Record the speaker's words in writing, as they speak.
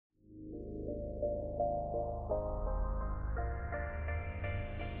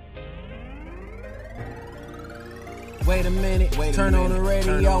Wait a minute, turn on the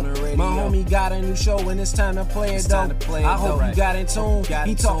radio. My homie got a new show and it's time to play it though. I hope you got in tune.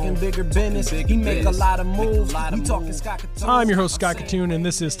 He talking bigger business. He make a lot of moves. We talking Scott Catoon. I'm your host, Scott Catoon, and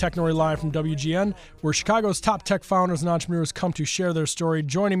this is Technori Live from WGN, where Chicago's top tech founders and entrepreneurs come to share their story.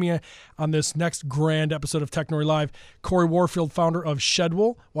 Joining me on this next grand episode of Technori Live, Corey Warfield, founder of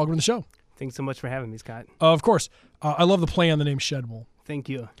Shedwool. Welcome to the show. Thanks so much for having me, Scott. Of course. I love the play on the name Shedwool. Thank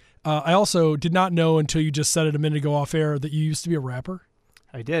you. I also did not know until you just said it a minute ago off air that you used to be a rapper.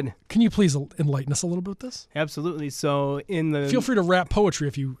 I did. Can you please enlighten us a little bit with this? Absolutely. So feel free to rap poetry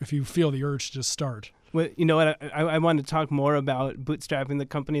if you feel the urge to just start. Well, you know what? I want to talk more about bootstrapping the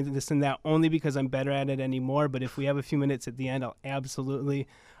company, this and that, only because I'm better at it anymore. But if we have a few minutes at the end, I'll absolutely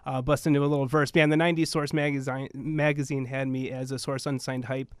bust into a little verse. Yeah, and the 90s Source magazine had me as a Source Unsigned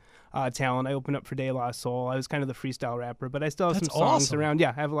Hype talent. I opened up for De La Soul. I was kind of the freestyle rapper, but I still have some songs around. Yeah,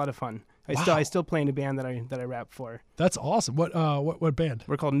 I have a lot of fun. I still play in a band that I rap for. That's awesome. What band?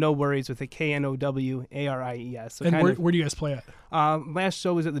 We're called No Worries with a KNOWARIES. So and where do you guys play at? Last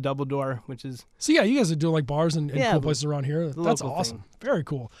show was at the Double Door, which is... So yeah, you guys are doing like bars and cool places around here. That's awesome. Thing. Very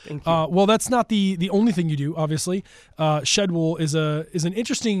cool. Thank you. Well, that's not the only thing you do, obviously. Shedwool is an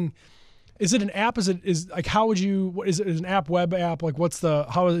interesting... Is it an app? Is it an app, web app? Like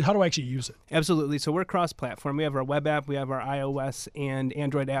how do I actually use it? Absolutely. So we're cross-platform. We have our web app, we have our iOS and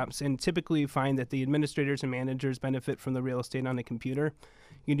Android apps, and typically you find that the administrators and managers benefit from the real estate on the computer.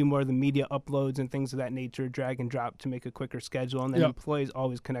 You can do more of the media uploads and things of that nature, drag and drop to make a quicker schedule, and then employees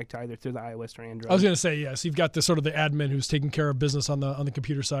always connect either through the iOS or Android. I was going to say, yes, you've got the sort of the admin who's taking care of business on the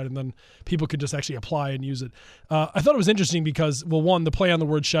computer side, and then people could just actually apply and use it. I thought it was interesting because, well, one, the play on the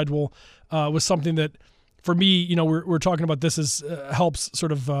word Shedwool was something that, for me, you know, we're talking about this as helps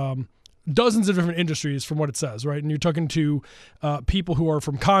sort of dozens of different industries from what it says, right? And you're talking to people who are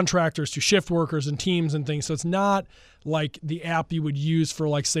from contractors to shift workers and teams and things. So it's not like the app you would use for,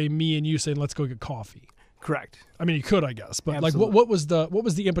 like, say, me and you saying, let's go get coffee. Correct. I mean, you could, I guess, but Absolutely. like, what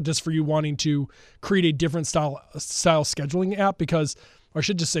was the impetus for you wanting to create a different style scheduling app? Because, or I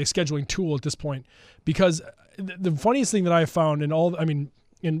should just say scheduling tool at this point, because the funniest thing that I found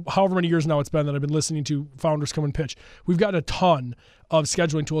in however many years now it's been that I've been listening to founders come and pitch, we've got a ton of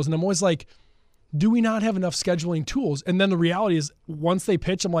scheduling tools. And I'm always like, do we not have enough scheduling tools? And then the reality is, once they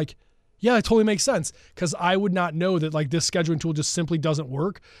pitch, I'm like, yeah, it totally makes sense. Because I would not know that like this scheduling tool just simply doesn't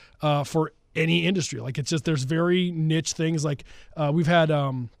work for any industry. Like it's just, there's very niche things. Like we've had,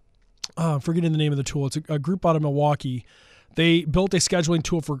 I'm forgetting the name of the tool. It's a group out of Milwaukee. They built a scheduling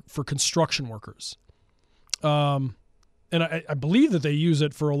tool for construction workers. And I believe that they use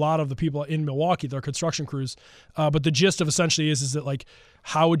it for a lot of the people in Milwaukee, their construction crews. But the gist of essentially is that, like,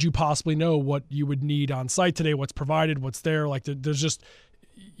 how would you possibly know what you would need on site today, what's provided, what's there? Like, there's just,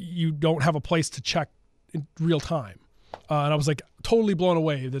 you don't have a place to check in real time. And I was like totally blown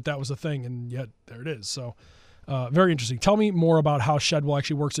away that was a thing, and yet there it is. So very interesting. Tell me more about how Shedwool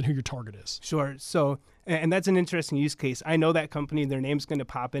actually works and who your target is. Sure. So, and that's an interesting use case. I know that company, their name's going to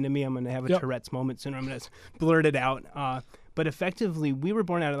pop into me. I'm going to have a Tourette's moment soon. I'm going to blurt it out. But effectively, we were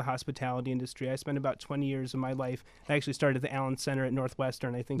born out of the hospitality industry. I spent about 20 years of my life. I actually started at the Allen Center at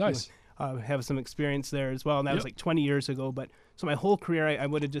Northwestern. I think nice. You have some experience there as well. And that was like 20 years ago. But so my whole career, I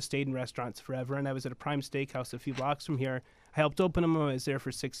would have just stayed in restaurants forever. And I was at a Prime Steakhouse a few blocks from here. I helped open them. I was there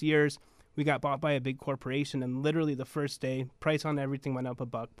for 6 years. We got bought by a big corporation, and literally the first day, price on everything went up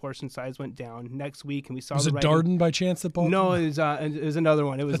 $1, portion size went down. Next week, and we saw was it Darden by chance that bought? No, it was another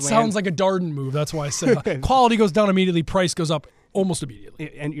one. It sounds like a Darden move. That's why I said quality goes down immediately, price goes up almost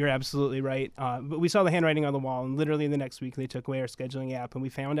immediately. And you're absolutely right. But we saw the handwriting on the wall, and literally the next week they took away our scheduling app, and we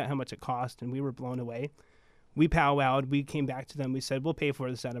found out how much it cost, and we were blown away. We powwowed. We came back to them. We said, we'll pay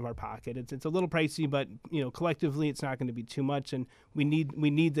for this out of our pocket. It's a little pricey, but you know, collectively, it's not going to be too much, and we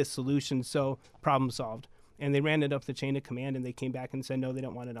need this solution. So problem solved. And they ran it up the chain of command, and they came back and said, no, they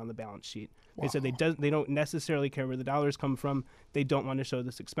don't want it on the balance sheet. Wow. They said they don't necessarily care where the dollars come from. They don't want to show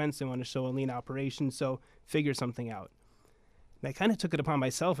this expense. They want to show a lean operation. So figure something out. And I kind of took it upon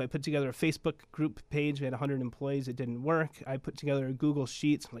myself. I put together a Facebook group page. We had 100 employees. It didn't work. I put together a Google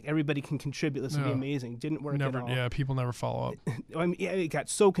Sheets. I'm like, everybody can contribute. This would be amazing. Didn't work at all. Yeah, people never follow up. I mean, it got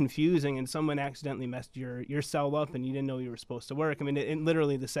so confusing, and someone accidentally messed your cell up, and you didn't know you were supposed to work. I mean, it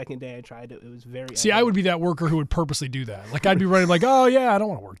literally the second day I tried it, it was very... See, I would be that worker who would purposely do that. Like, I'd be running like, oh, yeah, I don't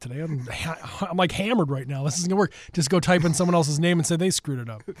want to work today. I'm like hammered right now. This isn't going to work. Just go type in someone else's name and say they screwed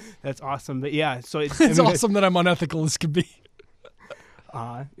it up. That's awesome. But yeah, so it's awesome that I'm unethical as can be.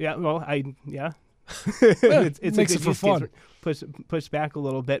 Yeah, well, it makes it for fun. Push back a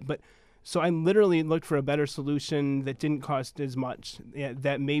little bit, but So I literally looked for a better solution that didn't cost as much,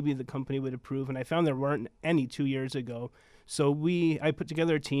 that maybe the company would approve. And I found there weren't any 2 years ago. So I put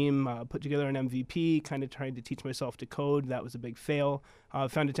together a team, put together an MVP, kind of tried to teach myself to code. That was a big fail.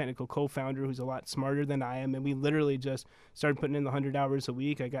 Found a technical co-founder who's a lot smarter than I am, and we literally just started putting in the 100 hours a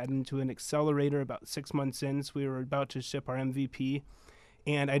week. I got into an accelerator about 6 months in, so we were about to ship our MVP.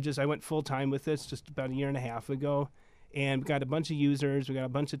 And I went full-time with this just about a year and a half ago. And we got a bunch of users, we got a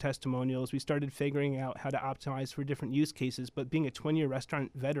bunch of testimonials. We started figuring out how to optimize for different use cases. But being a 20-year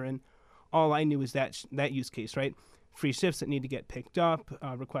restaurant veteran, all I knew was that use case, right? Free shifts that need to get picked up,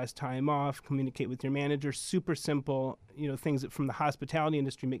 request time off, communicate with your manager, super simple, things that from the hospitality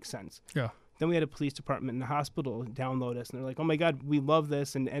industry make sense. Yeah. Then we had a police department and the hospital download us, and they're like, oh my God, we love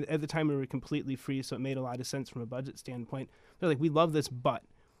this. And at the time we were completely free, so it made a lot of sense from a budget standpoint. They're like, we love this, but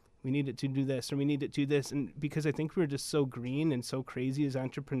we need it to do this, or we need it to do this. And because I think we were just so green and so crazy as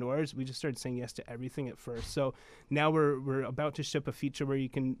entrepreneurs, we just started saying yes to everything at first. So now we're about to ship a feature where you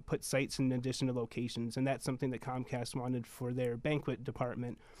can put sites in addition to locations. And that's something that Comcast wanted for their banquet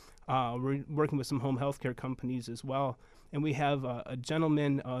department. We're working with some home healthcare companies as well. And we have a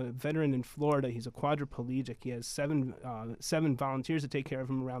gentleman, a veteran in Florida. He's a quadriplegic. He has seven volunteers to take care of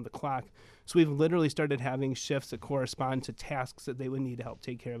him around the clock. So we've literally started having shifts that correspond to tasks that they would need to help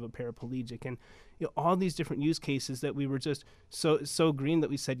take care of a paraplegic. And all these different use cases that we were just so green that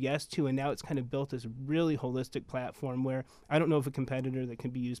we said yes to. And now it's kind of built this really holistic platform where I don't know of a competitor that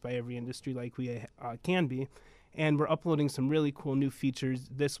can be used by every industry like we can be. And we're uploading some really cool new features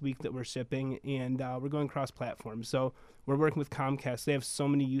this week that we're shipping, and we're going cross-platform. So we're working with Comcast. They have so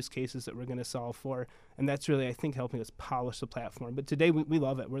many use cases that we're going to solve for, and that's really, I think, helping us polish the platform. But today, we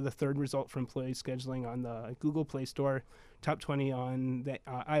love it. We're the third result for employee scheduling on the Google Play Store, top 20 on the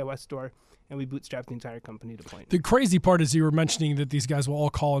iOS Store, and we bootstrapped the entire company to point. The crazy part is you were mentioning that these guys will all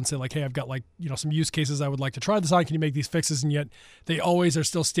call and say like, hey, I've got some use cases I would like to try this on. Can you make these fixes? And yet they always are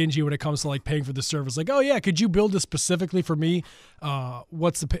still stingy when it comes to like paying for the service. Like, oh yeah, could you build this specifically for me?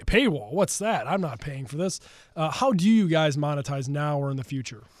 What's the paywall? What's that? I'm not paying for this. How do you guys monetize now or in the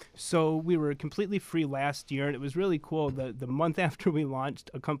future? So we were completely free last year, and it was really cool. The month after we launched,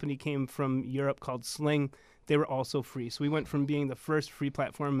 a company came from Europe called Sling. They were also free. So we went from being the first free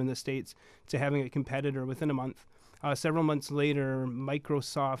platform in the States to having a competitor within a month. Several months later,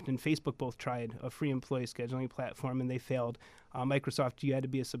 Microsoft and Facebook both tried a free employee scheduling platform, and they failed. Microsoft, you had to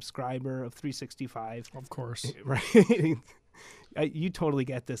be a subscriber of 365. Of course. Right. You totally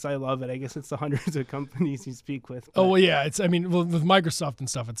get this. I love it. I guess it's the hundreds of companies you speak with. Oh, well, yeah. With Microsoft and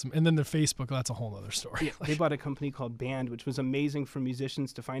stuff, and then the Facebook, that's a whole other story. Yeah, they bought a company called Band, which was amazing for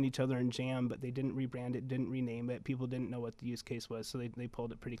musicians to find each other and jam, but they didn't rebrand it, didn't rename it. People didn't know what the use case was, so they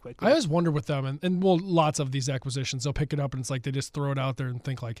pulled it pretty quickly. I always wonder with them, and lots of these acquisitions, they'll pick it up, and it's like they just throw it out there and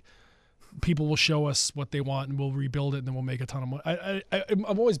think like, people will show us what they want, and we'll rebuild it, and then we'll make a ton of money.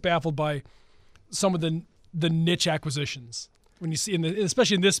 I'm always baffled by some of the niche acquisitions. When you see,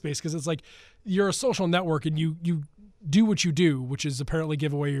 especially in this space, because it's like you're a social network and you do what you do, which is apparently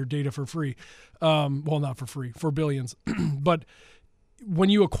give away your data for free. Well, not for free, for billions. But when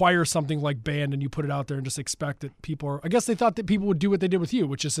you acquire something like Band and you put it out there and just expect that I guess they thought that people would do what they did with you,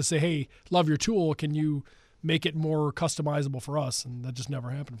 which is to say, hey, love your tool. Can you make it more customizable for us? And that just never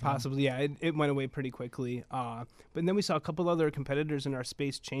happened. Possibly, yeah. It went away pretty quickly. But then we saw a couple other competitors in our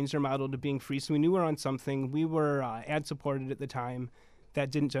space change their model to being free. So we knew we were on something. We were ad supported at the time. That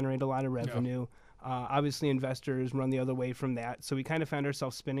didn't generate a lot of revenue. Yeah. Obviously, investors run the other way from that. So we kind of found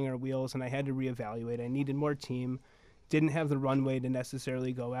ourselves spinning our wheels, and I had to reevaluate. I needed more team. Didn't have the runway to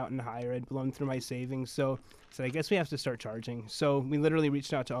necessarily go out and hire. I'd blown through my savings. So I guess we have to start charging. So we literally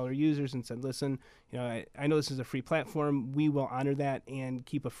reached out to all our users and said, listen, I know this is a free platform. We will honor that and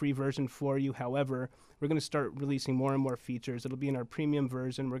keep a free version for you. However, we're going to start releasing more and more features. It'll be in our premium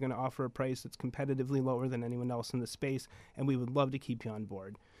version. We're going to offer a price that's competitively lower than anyone else in the space, and we would love to keep you on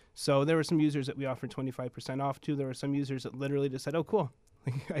board. So there were some users that we offered 25% off to. There were some users that literally just said, oh, cool.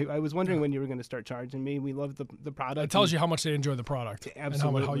 I was wondering when you were going to start charging me. We love the product. It tells you how much they enjoy the product.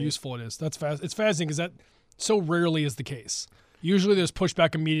 Absolutely. And how useful it is. That's fast. It's fascinating because that so rarely is the case. Usually there's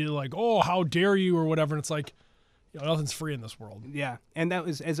pushback immediately like, oh, how dare you or whatever. And it's like, nothing's free in this world. Yeah. And that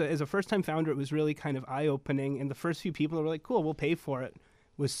was, as a first-time founder, it was really kind of eye-opening. And the first few people were like, cool, we'll pay for it.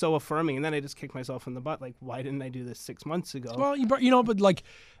 Was so affirming, and then I just kicked myself in the butt. Like, why didn't I do this 6 months ago? Well, but like,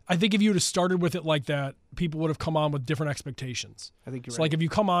 I think if you would have started with it like that, people would have come on with different expectations. I think you're right. Like if you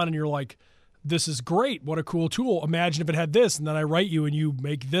come on and you're like, this is great, what a cool tool. Imagine if it had this, and then I write you and you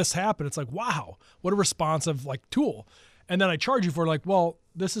make this happen. It's like, wow, what a responsive tool. And then I charge you for like, well,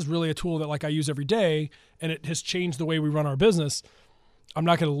 this is really a tool that like I use every day, and it has changed the way we run our business. I'm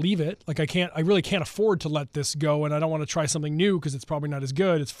not going to leave it. Like I really can't afford to let this go, and I don't want to try something new because it's probably not as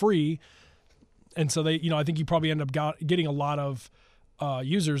good. It's free. And so I think you probably end up getting a lot of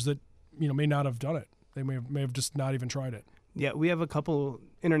users that, may not have done it. They may have just not even tried it. Yeah, we have a couple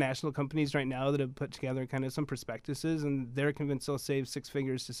international companies right now that have put together kind of some prospectuses, and they're convinced they'll save 6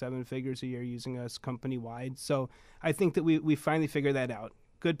 figures to 7 figures a year using us company-wide. So I think that we finally figured that out.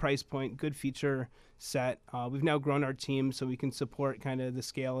 Good price point, good feature set. We've now grown our team so we can support kind of the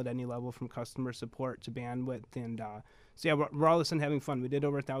scale at any level, from customer support to bandwidth. And so yeah, we're all of a sudden having fun. We did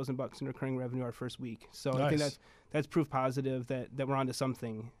over $1,000 in recurring revenue our first week. So nice. I think that's proof positive that we're onto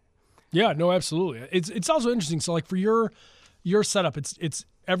something. Yeah, no, absolutely. It's also interesting. So like for your setup, it's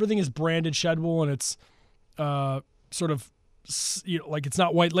everything is branded Shedwool, and it's sort of like it's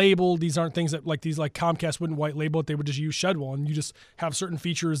not white labeled. These aren't things that like Comcast wouldn't white label it. They would just use Shedwool, and you just have certain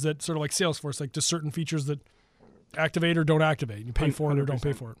features that sort of like Salesforce, like just certain features that activate or don't activate. You pay for it or don't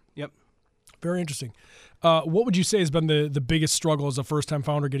pay for it. Yep. Very interesting. What would you say has been the biggest struggle as a first-time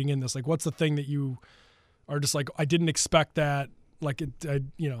founder getting in this? Like, what's the thing that you are just like, I didn't expect that, like,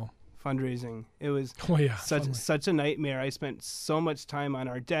 Fundraising. It was such a nightmare. I spent so much time on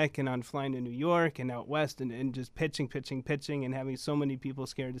our deck and on flying to New York and out west and just pitching and having so many people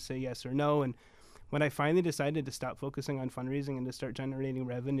scared to say yes or no. And when I finally decided to stop focusing on fundraising and to start generating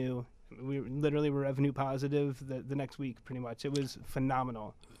revenue, we literally were revenue positive the next week, pretty much. It was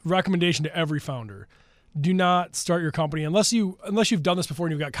phenomenal. Recommendation to every founder: do not start your company unless you've done this before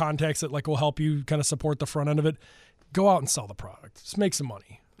and you've got contacts that like will help you kind of support the front end of it. Go out and sell the product. Just make some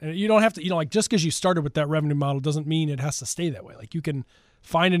money. And you don't have to, like just because you started with that revenue model doesn't mean it has to stay that way. Like you can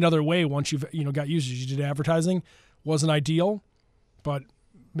find another way once you've, got users. You did advertising, wasn't ideal, but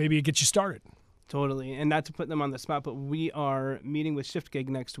maybe it gets you started. Totally. And not to put them on the spot, but we are meeting with ShiftGig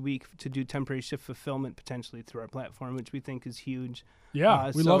next week to do temporary shift fulfillment potentially through our platform, which we think is huge.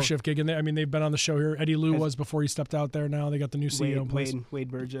 Yeah, we love ShiftGig. And they've been on the show here. Eddie Liu was before he stepped out there. Now they got the new CEO in place.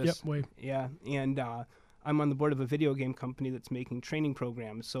 Wade Burgess. Yep, Wade. Yeah. And I'm on the board of a video game company that's making training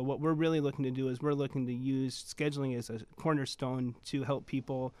programs. So what we're really looking to do is we're looking to use scheduling as a cornerstone to help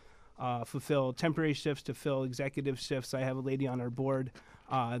people fulfill temporary shifts, to fill executive shifts. I have a lady on our board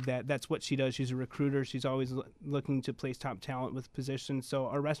that's what she does. She's a recruiter. She's always looking to place top talent with positions. So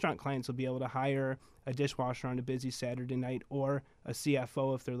our restaurant clients will be able to hire a dishwasher on a busy Saturday night, or a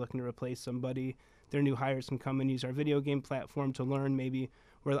CFO if they're looking to replace somebody. Their new hires can come and use our video game platform to learn maybe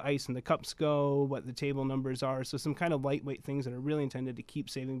where the ice and the cups go, what the table numbers are. So some kind of lightweight things that are really intended to keep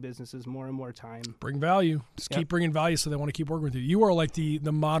saving businesses more and more time. Bring value. Just keep bringing value so they want to keep working with you. You are like the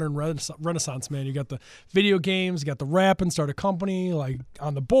modern renaissance man. You got the video games, you got the rap and start a company, like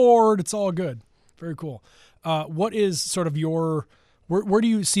on the board. It's all good. Very cool. What is sort of where do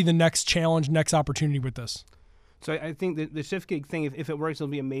you see the next challenge, next opportunity with this? So I think that the ShiftGig thing, if it works, it'll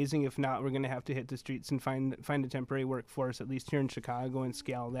be amazing. If not, we're going to have to hit the streets and find a temporary workforce, at least here in Chicago, and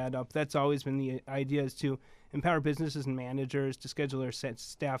scale that up. That's always been the idea, is to empower businesses and managers to schedule their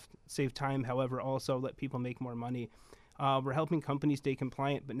staff, save time, however, also let people make more money. We're helping companies stay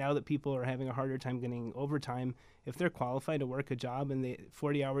compliant, but now that people are having a harder time getting overtime, if they're qualified to work a job and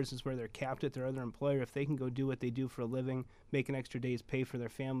 40 hours is where they're capped at their other employer, if they can go do what they do for a living, make an extra day's pay for their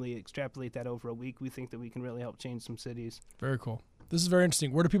family, extrapolate that over a week, we think that we can really help change some cities. Very cool. This is very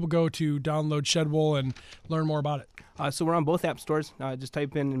interesting. Where do people go to download Shedwool and learn more about it? So we're on both app stores. Just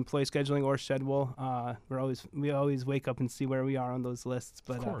type in employee scheduling or Shedwool. We always wake up and see where we are on those lists.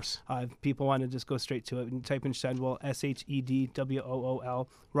 But of course. If people want to just go straight to it, and type in Shedwool, SHEDWOOL.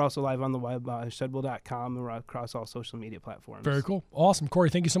 We're also live on the web, shedwool.com, and we're across all social media platforms. Very cool. Awesome. Corey,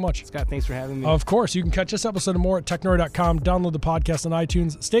 thank you so much. Scott, thanks for having me. Of course. You can catch this episode and more at technori.com. Download the podcast on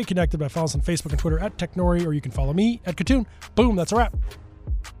iTunes. Stay connected by following us on Facebook and Twitter at Technori, or you can follow me at Katoon. Boom, that's a wrap.